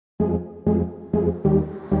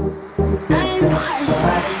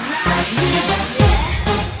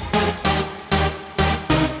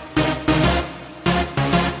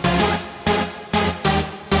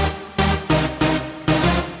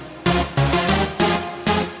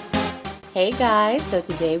Hey guys, so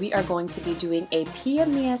today we are going to be doing a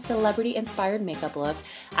PIA celebrity inspired makeup look.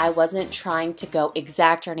 I wasn't trying to go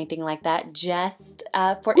exact or anything like that, just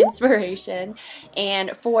for inspiration.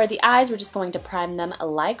 And for the eyes, we're just going to prime them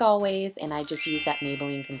like always, and I just use that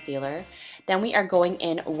Maybelline concealer. Then we are going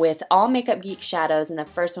in with all Makeup Geek shadows, and the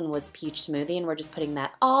first one was Peach Smoothie, and we're just putting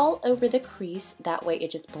that all over the crease. That way it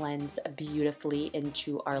just blends beautifully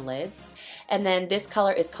into our lids. And then this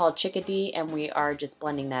color is called Chickadee, and we are just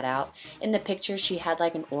blending that out. In the picture, she had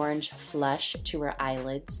like an orange flush to her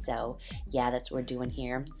eyelids, so yeah, that's what we're doing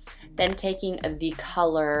here. Then taking the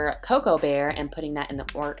color Cocoa Bear and putting that in the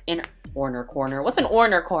outer corner. What's an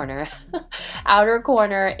inner corner? Outer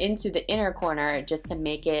corner into the inner corner, just to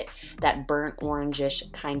make it that burnt orangish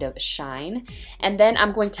kind of shine. And then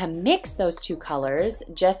I'm going to mix those two colors,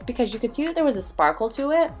 just because you could see that there was a sparkle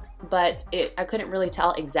to it, but I couldn't really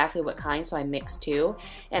tell exactly what kind, so I mixed two.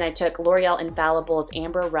 And I took L'Oreal Infallible's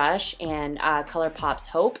Amber Rush and ColourPop's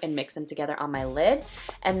Hope and mixed them together on my lid.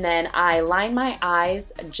 And then I lined my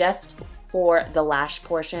eyes just for the lash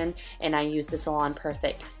portion, and I used the Salon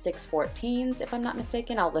Perfect 614s, if I'm not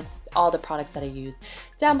mistaken. I'll list all the products that I use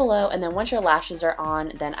down below. And then once your lashes are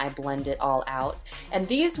on, then I blend it all out. And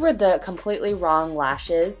these were the completely wrong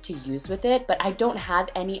lashes to use with it, but I don't have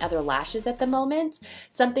any other lashes at the moment.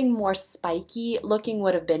 Something more spiky looking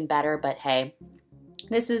would have been better, but hey,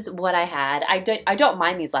 this is what I had. I don't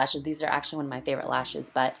mind these lashes. These are actually one of my favorite lashes,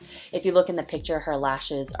 but if you look in the picture, her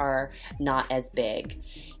lashes are not as big.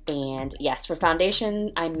 And yes, for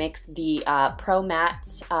foundation, I mixed the Pro Matte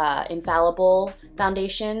Infallible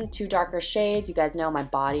foundation, two darker shades. You guys know my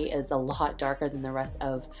body is a lot darker than the rest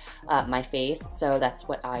of my face, so that's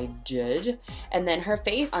what I did. And then her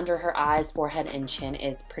face, under her eyes, forehead, and chin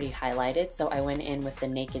is pretty highlighted, so I went in with the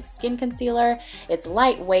Naked Skin Concealer. It's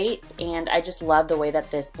lightweight, and I just love the way that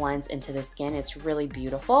this blends into the skin. It's really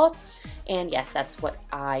beautiful. And yes, that's what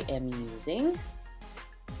I am using.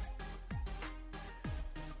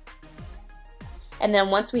 And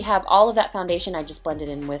then once we have all of that foundation, I just blended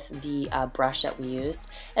in with the brush that we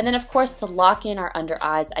used. And then of course, to lock in our under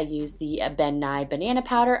eyes, I used the Ben Nye Banana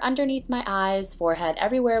Powder underneath my eyes, forehead,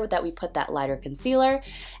 everywhere that we put that lighter concealer.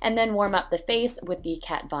 And then warm up the face with the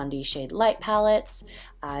Kat Von D Shade Light Palette.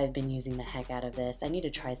 I've been using the heck out of this. I need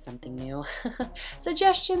to try something new.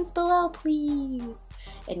 Suggestions below, please.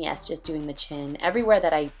 And yes, just doing the chin everywhere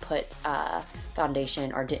that I put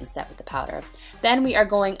foundation or didn't set with the powder. Then we are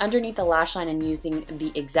going underneath the lash line and using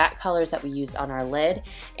the exact colors that we used on our lid.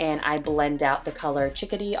 And I blend out the color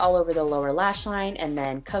Chickadee all over the lower lash line, and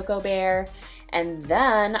then Cocoa Bear. And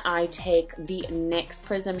then I take the NYX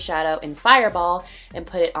Prism Shadow in Fireball and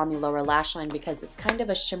put it on the lower lash line because it's kind of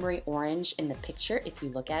a shimmery orange in the picture if you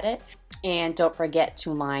look at it. And don't forget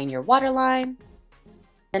to line your waterline.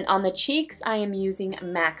 And on the cheeks, I am using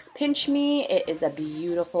Max Pinch Me. It is a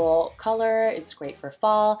beautiful color. It's great for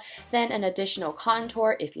fall. Then an additional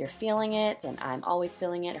contour if you're feeling it, and I'm always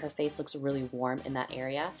feeling it. Her face looks really warm in that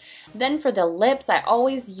area. Then for the lips, I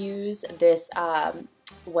always use this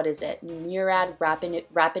what is it? Murad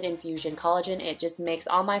Rapid Infusion Collagen. It just makes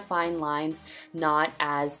all my fine lines not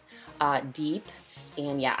as deep.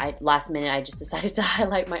 And yeah, last minute I just decided to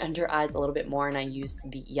highlight my under eyes a little bit more, and I used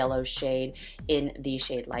the yellow shade in the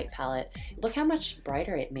shade Light palette. Look how much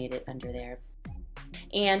brighter it made it under there.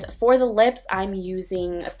 And for the lips, I'm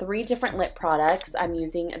using 3 different lip products. I'm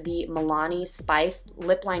using the Milani Spice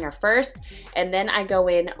lip liner first, and then I go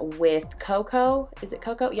in with Cocoa. Is it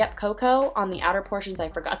Cocoa? Yep, Cocoa on the outer portions. I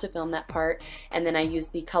forgot to film that part. And then I use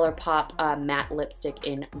the ColourPop matte lipstick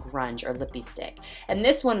in Grunge, or Lippy Stick. And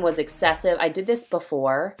this one was excessive. I did this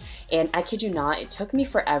before, and I kid you not, it took me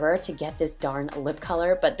forever to get this darn lip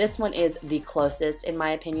color, but this one is the closest in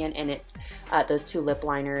my opinion, and it's those 2 lip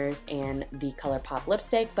liners and the ColourPop lipstick.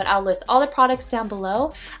 But I'll list all the products down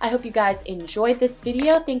below. I hope you guys enjoyed this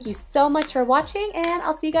video. Thank you so much for watching, and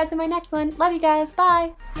I'll see you guys in my next one. Love you guys.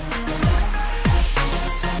 Bye.